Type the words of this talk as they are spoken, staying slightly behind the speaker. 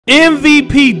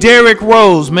MVP Derrick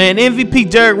Rose, man. MVP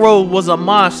Derrick Rose was a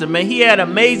monster, man. He had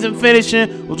amazing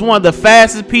finishing, was one of the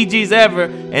fastest PGs ever,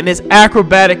 and his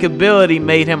acrobatic ability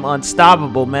made him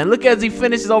unstoppable, man. Look as he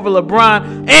finishes over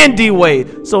LeBron and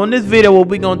D-Wade. So in this video, what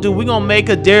we're going to do, we're going to make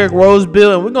a Derrick Rose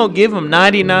build, and we're going to give him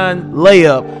 99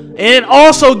 layup, and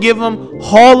also give him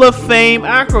Hall of Fame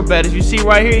acrobat. As you see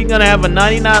right here, he's going to have a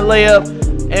 99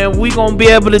 layup, and we're going to be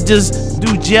able to just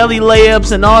do jelly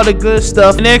layups and all the good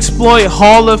stuff and exploit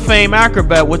Hall of Fame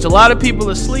acrobat, which a lot of people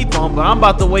are asleep on, but I'm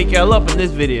about to wake y'all up in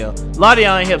this video. A lot of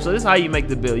y'all ain't hip, so this is how you make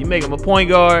the build. You make him a point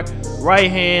guard,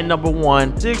 right hand, number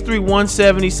 1, 6'3",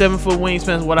 170, 7-foot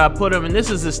wingspan is what I put him, and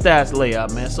this is his stats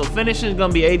layout, man. So finishing is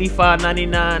gonna be 85,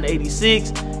 99,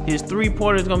 86. His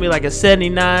three-pointer is gonna be like a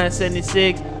 79,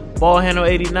 76. Ball handle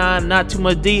 89, not too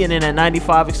much D, and then at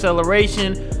 95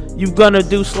 acceleration. You're gonna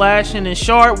do slashing and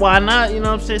sharp, why not? You know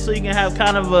what I'm saying? So you can have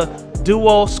kind of a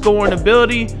duo scoring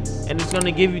ability, and it's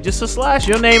gonna give you just a slash.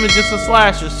 Your name is just a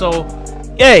slasher. So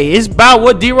yeah, it's about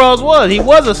what D.ROSE was. He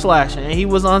was a slasher, and he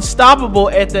was unstoppable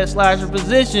at that slasher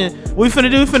position. What we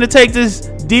finna take this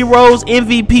D.ROSE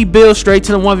MVP build straight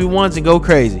to the 1v1s and go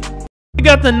crazy. We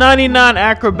got the 99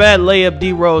 acrobat layup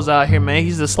D.ROSE out here, man.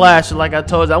 He's a slasher, like I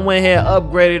told you. I went ahead and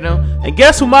upgraded him. And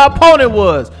guess who my opponent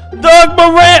was? Doug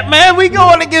Morant, man. We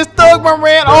going against Doug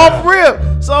Morant off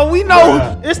rip. So we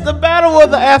know it's the battle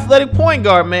of the athletic point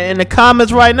guard, man. In the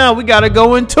comments right now, we got to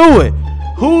go into it.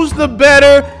 Who's the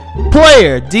better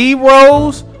player,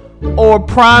 D.ROSE or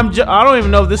Prime Ja? I don't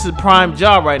even know if this is Prime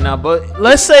Ja right now, but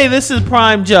let's say this is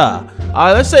Prime Ja. All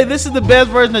right, let's say this is the best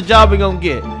version of Ja we're going to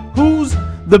get. Who's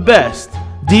the best,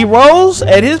 D.ROSE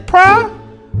at his prime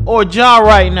or Ja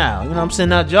right now? You know what I'm saying?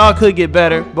 Now Ja could get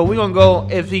better, but we're gonna go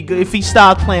if he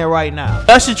stops playing right now.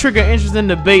 That should trigger interesting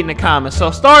debate in the comments.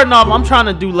 So starting off, I'm trying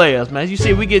to do layups, man. As you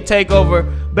see, we get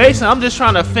takeover. Basically, I'm just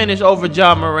trying to finish over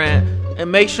Ja Morant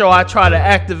and make sure I try to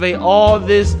activate all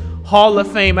this Hall of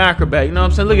Fame acrobat. You know what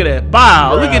I'm saying? Look at that.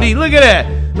 Wow. Look at these. Look at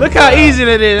that. Look how easy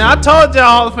that is. And I told y'all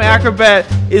Hall of Fame acrobat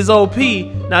is OP.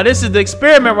 Now this is the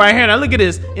experiment right here. Now look at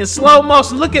this in slow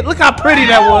motion. Look how pretty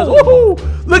that was.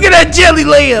 Woohoo! Look at that jelly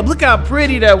layup. Look how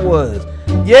pretty that was.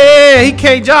 Yeah,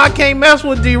 Ja can't mess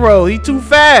with D.ROSE. He too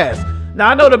fast.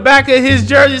 Now I know the back of his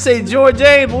jersey say George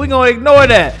James, but we gonna ignore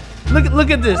that. Look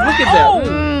at this. Look at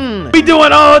that. We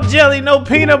doing all jelly, no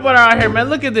peanut butter out here, man.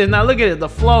 Look at this. Now look at it. The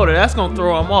floater. That's gonna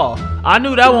throw him off. I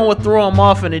knew that one would throw him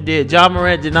off, and it did. Ja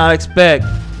Morant did not expect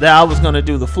that I was gonna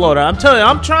do the floater. I'm telling you,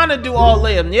 I'm trying to do all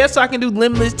layups. Yes, I can do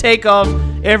limitless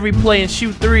takeoffs every play and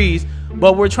shoot threes,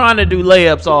 but we're trying to do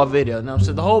layups all video. You know what I'm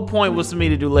saying? The whole point was for me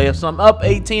to do layups. So I'm up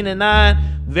 18-9.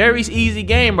 Very easy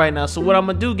game right now. So what I'm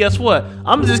gonna do, guess what?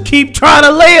 I'm gonna just keep trying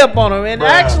to lay up on him. And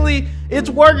actually, it's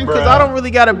working because I don't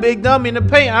really got a big dummy in the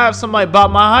paint. I have somebody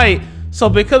about my height. So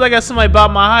because I got somebody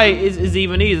about my height, it's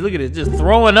even easier. Look at it, just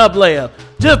throwing up layup.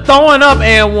 Just throwing up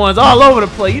and ones all over the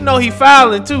place. You know he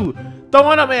fouling too.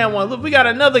 Throwing up and one. Look, we got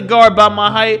another guard by my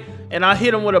height, and I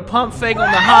hit him with a pump fake on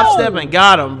the hop step and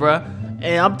got him, bruh.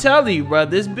 And I'm telling you, bruh,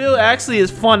 this build actually is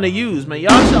fun to use, man.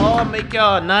 Y'all should all make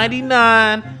y'all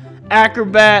 99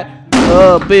 acrobat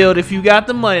build if you got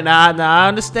the money. Now I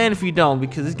understand if you don't,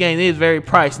 because this game is very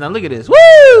pricey. Now look at this.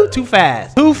 Woo! Too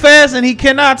fast. Too fast, and he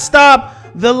cannot stop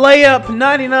the layup,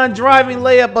 99 driving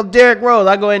layup of Derrick Rose.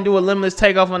 I go ahead and do a limitless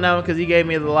takeoff on that one because he gave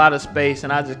me a lot of space,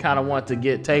 and I just kind of want to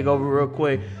get takeover real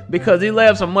quick because these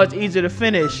layups are much easier to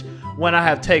finish when I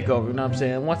have takeover. You know what I'm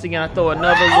saying? Once again, I throw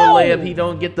another little layup. He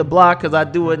don't get the block because I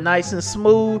do it nice and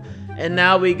smooth, and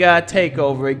now we got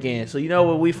takeover again. So you know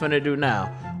what we finna do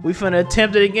now? We finna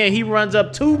attempt it again. He runs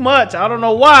up too much. I don't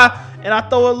know why, and I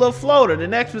throw a little floater. The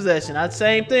next possession,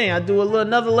 same thing. I do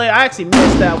another layup. I actually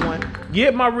missed that one.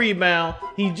 Get my rebound.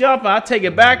 He jumping. I take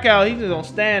it back out. He's just gonna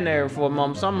stand there for a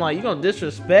moment. So I'm like, you gonna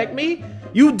disrespect me?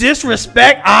 You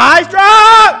disrespect eyes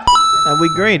drop? And we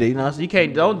greened it, you know. So you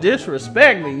don't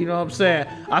disrespect me. You know what I'm saying?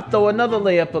 I throw another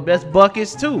layup up. That's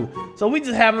buckets too. So we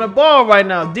just having a ball right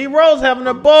now. D.ROSE having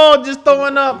a ball, just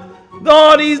throwing up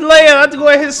all these layups. I have to go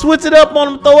ahead and switch it up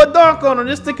on him, throw a dunk on him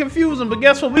just to confuse him. But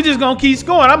guess what? We just gonna keep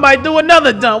scoring. I might do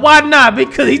another dunk. Why not?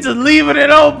 Because he's just leaving it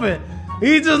open.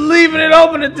 He's just leaving it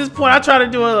open at this point. I try to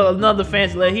do another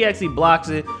fancy layup. He actually blocks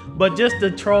it. But just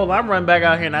to troll, I'm running back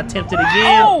out here and I attempt it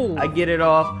again. I get it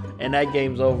off, and that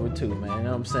game's over too, man. You know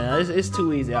what I'm saying? It's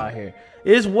too easy out here.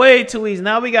 It's way too easy.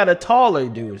 Now we got a taller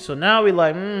dude. So now we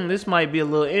like, this might be a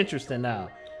little interesting now.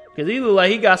 Because he look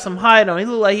like he got some height on. He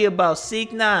look like he about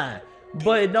 6'9".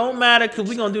 But it don't matter because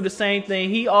we're going to do the same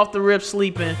thing. He off the rip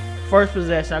sleeping. First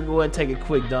possession, I go ahead and take a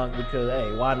quick dunk because,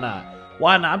 hey, why not?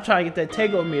 Why not? I'm trying to get that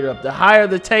takeover meter up. The higher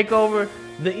the takeover,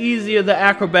 the easier the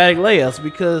acrobatic layups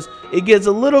because it gets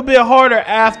a little bit harder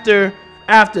after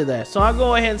after that. So I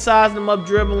go ahead and size them up,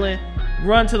 dribbling,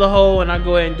 run to the hole, and I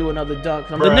go ahead and do another dunk.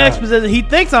 The next position, he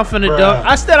thinks I'm finna dunk.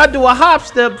 Instead, I do a hop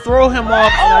step, throw him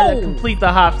off, and I complete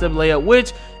the hop step layup,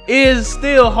 which is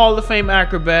still Hall of Fame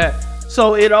acrobat.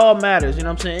 So it all matters, you know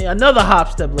what I'm saying? Another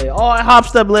hop step layup. All hop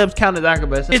step layups count as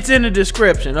acrobats. It's in the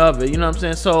description of it, you know what I'm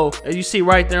saying? So as you see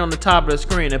right there on the top of the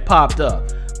screen, it popped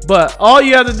up. But all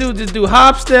you have to do is just do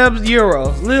hop steps,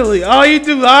 euros. Literally, all you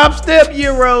do hop step,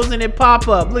 euros, and it pop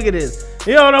up. Look at this.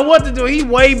 You don't know what to do. He's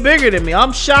way bigger than me.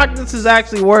 I'm shocked this is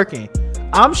actually working.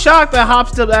 I'm shocked that hop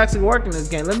step actually working in this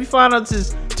game. Let me find out this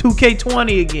is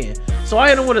 2K20 again. So I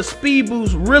hit him with a speed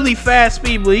boost, really fast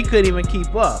speed boost. He couldn't even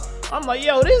keep up. I'm like,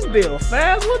 yo, this build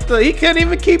fast. What the? He couldn't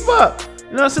even keep up. You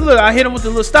know what I'm saying? Look, I hit him with the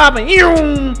little stopping.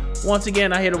 Once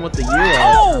again, I hit him with the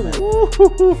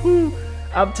euro.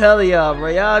 I'm telling y'all, bro.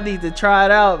 Y'all need to try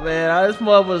it out, man. This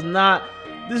mug was not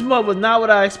what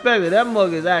I expected. That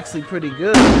mug is actually pretty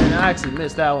good, man. I actually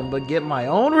missed that one, but get my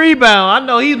own rebound. I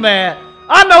know he's mad.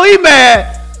 I know he's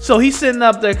mad. So he's sitting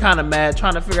up there kind of mad,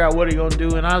 trying to figure out what he's going to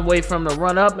do. And I wait for him to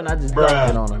run up, and I just dunk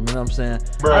it on him. You know what I'm saying?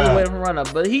 I just wait for him to run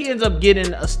up. But he ends up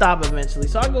getting a stop eventually.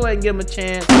 So I go ahead and give him a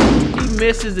chance. He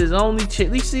misses his only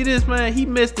chance. You see this, man? He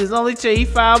missed his only chance. He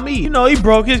fouled me. You know, he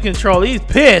broke his controller. He's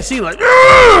pissed. He like,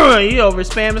 he over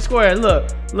spamming square.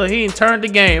 Look, he ain't turned the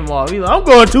game off. He like, I'm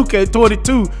going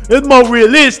 2K22. It's more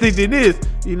realistic than this.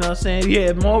 You know what I'm saying?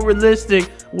 Yeah, more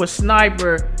realistic with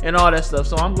sniper and all that stuff.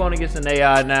 So I'm going against an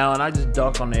AI now, and I just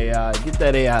dunk on the AI. Get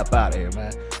that AI up out of here,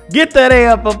 man. Get that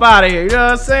AI up out of here. You know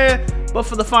what I'm saying? But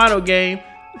for the final game,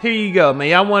 here you go, man.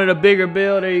 Y'all wanted a bigger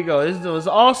build. There you go. This was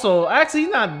also, actually,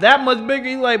 he's not that much bigger.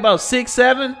 He's like about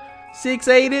 6'7",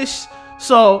 6'8"-ish.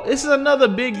 So this is another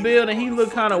big build, and he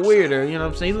looked kind of weirder. You know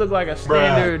what I'm saying? He looked like a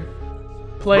standard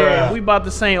player. And we about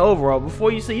the same overall.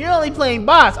 Before you say, you're only playing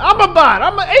bots. I'm a bot.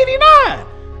 I'm an 89.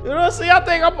 You know what I'm saying? I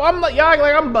think I'm like, y'all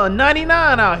like I'm about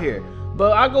 99 out here.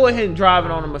 But I go ahead and drive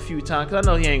it on him a few times because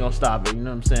I know he ain't gonna stop it. You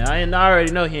know what I'm saying? I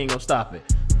already know he ain't gonna stop it.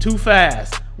 Too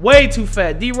fast, way too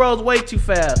fast. D.ROSE way too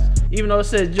fast. Even though it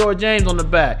says George James on the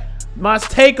back, my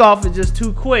takeoff is just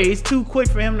too quick. It's too quick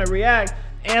for him to react.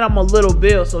 And I'm a little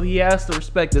build, so he has to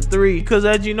respect the three. Because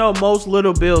as you know, most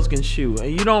little builds can shoot. And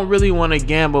you don't really want to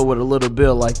gamble with a little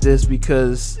build like this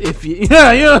because if you, you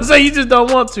know what I'm saying? You just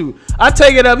don't want to. I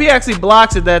take it up. He actually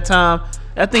blocks it that time.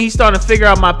 I think he's starting to figure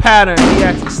out my pattern. He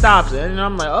actually stops it. And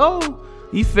I'm like, oh,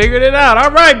 he figured it out.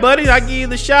 All right, buddy. I give you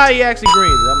the shot. He actually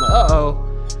greens it. I'm like,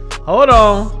 uh-oh. Hold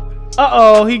on.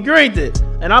 Uh-oh, he greened it.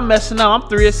 And I'm messing up. I'm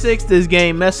 3 of 6 this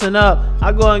game, messing up.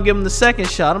 I go and give him the second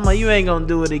shot. I'm like, you ain't gonna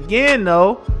do it again,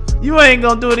 no. You ain't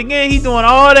gonna do it again. He doing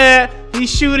all that. He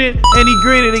shoot it and he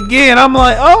green it again. I'm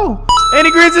like, oh. And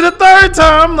he greens it a third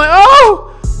time. I'm like,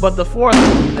 oh. But the fourth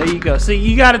one, there you go. See,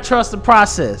 you gotta trust the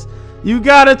process. You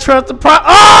gotta trust the process.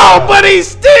 Oh, but he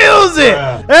steals it.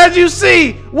 As you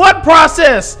see, what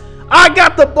process? I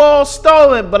got the ball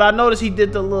stolen, but I noticed he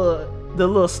did the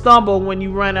little stumble when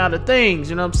you run out of things,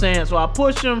 you know what I'm saying? So I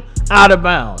push him out of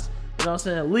bounds, you know what I'm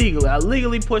saying? Legally, I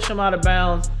legally push him out of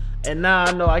bounds, and now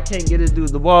I know I can't get this dude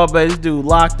the ball, but this dude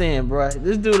locked in, bro.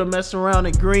 This dude will mess around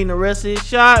and green the rest of his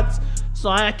shots, so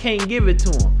I can't give it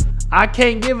to him. I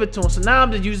can't give it to him, so now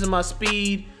I'm just using my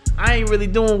speed. I ain't really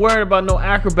worrying about no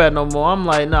acrobat no more. I'm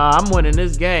like, nah, I'm winning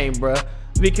this game, bro,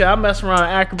 because I mess around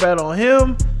and acrobat on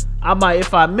him. I might,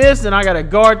 if I miss, then I gotta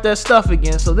guard that stuff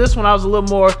again. So this one I was a little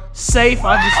more safe.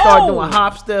 I just started doing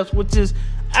hop steps, which is,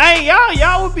 hey,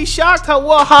 y'all would be shocked how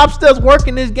well hop steps work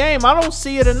in this game. I don't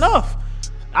see it enough.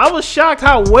 I was shocked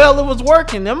how well it was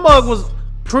working. That mug was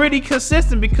pretty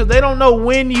consistent because they don't know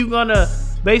when you gonna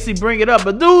basically bring it up.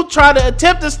 But dude tried to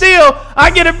attempt to steal. I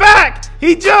get it back.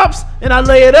 He jumps and I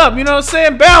lay it up. You know what I'm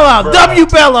saying? Bailout. W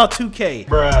bailout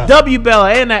 2K. W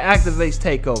bailout, and that activates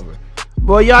takeover.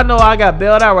 Boy, y'all know I got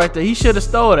bailed out right there. He should have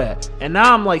stole that. And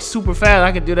now I'm like super fast.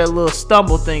 I can do that little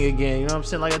stumble thing again. You know what I'm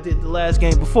saying? Like I did the last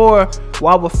game before.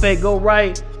 Where I would fake go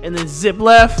right and then zip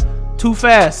left. Too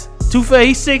fast. Too fast.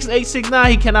 He's 6'8", 6'9".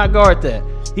 He cannot guard that.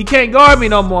 He can't guard me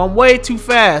no more. I'm way too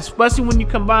fast. Especially when you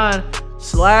combine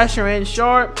slasher and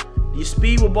sharp. Your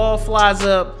speed with ball flies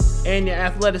up and your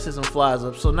athleticism flies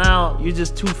up. So now you're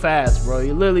just too fast, bro.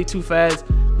 You're literally too fast.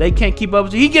 They can't keep up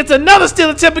with you. He gets another steal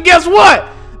attempt, but guess what?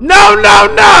 No,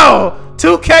 no, no!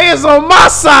 2K is on my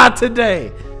side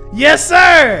today. Yes,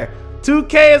 sir.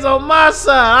 2K is on my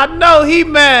side. I know he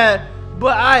mad,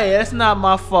 but that's not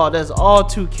my fault. That's all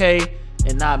 2K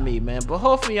and not me, man. But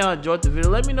hopefully y'all enjoyed the video.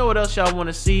 Let me know what else y'all want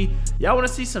to see. Y'all want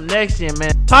to see some next gen,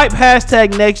 man. Type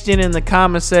hashtag next gen in the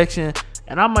comment section,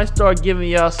 and I might start giving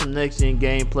y'all some next gen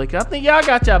gameplay. Cause I think y'all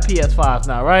got y'all PS5s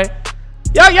now, right?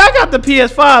 Y'all got the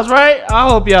PS5s, right? I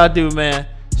hope y'all do, man.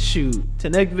 shoot,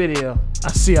 till next video.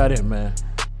 I'll see y'all there, man.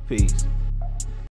 Peace.